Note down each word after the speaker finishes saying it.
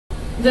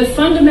The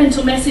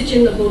fundamental message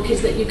in the book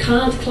is that you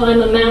can't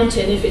climb a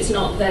mountain if it's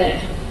not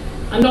there.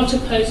 I'm not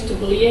opposed to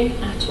bullying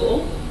at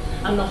all.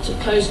 I'm not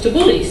opposed to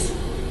bullies.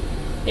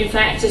 In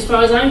fact, as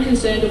far as I'm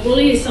concerned, a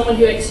bully is someone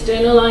who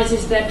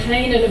externalizes their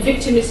pain, and a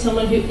victim is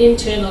someone who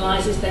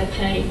internalizes their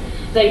pain.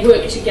 They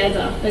work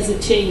together as a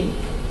team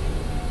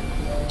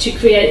to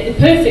create the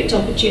perfect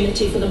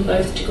opportunity for them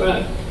both to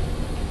grow.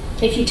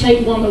 If you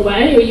take one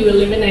away or you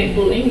eliminate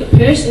bullying, the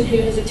person who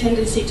has a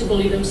tendency to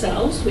bully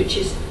themselves, which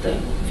is the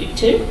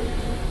victim,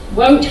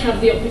 won't have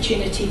the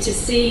opportunity to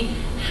see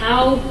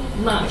how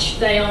much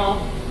they are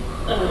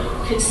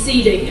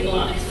conceding in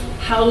life,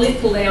 how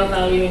little they are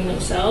valuing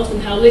themselves,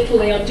 and how little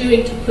they are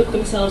doing to put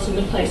themselves in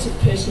the place of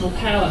personal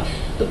power.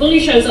 The bully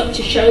shows up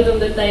to show them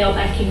that they are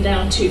backing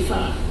down too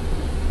far.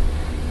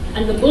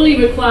 And the bully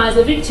requires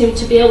the victim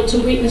to be able to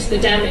witness the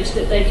damage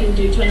that they can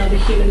do to another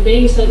human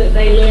being, so that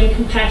they learn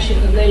compassion,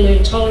 and they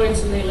learn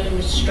tolerance, and they learn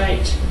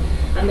restraint,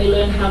 and they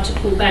learn how to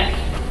pull back.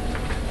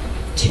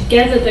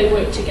 Together they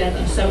work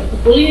together. So a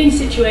bullying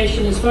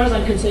situation, as far as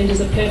I'm concerned,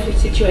 is a perfect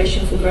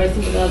situation for growth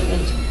and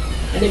development.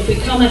 And if we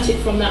come at it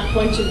from that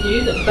point of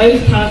view, that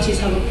both parties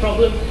have a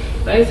problem,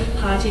 both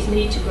parties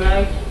need to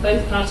grow,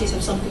 both parties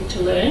have something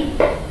to learn,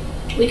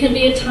 we can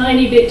be a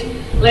tiny bit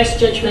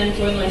less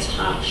judgmental and less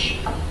harsh.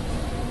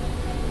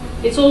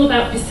 It's all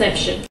about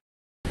perception.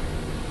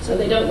 So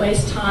they don't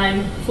waste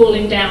time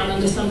falling down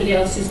under somebody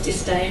else's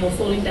disdain, or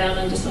falling down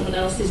under someone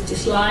else's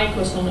dislike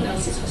or someone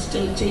else's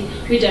hostility.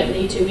 We don't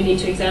need to. We need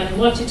to examine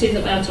what it is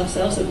about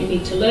ourselves that we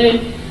need to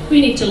learn.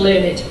 We need to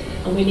learn it,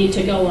 and we need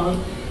to go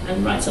on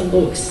and write some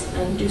books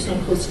and do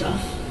some cool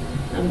stuff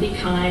and be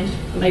kind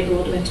and make the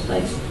world a better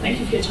place. Thank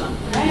you for your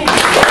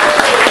time.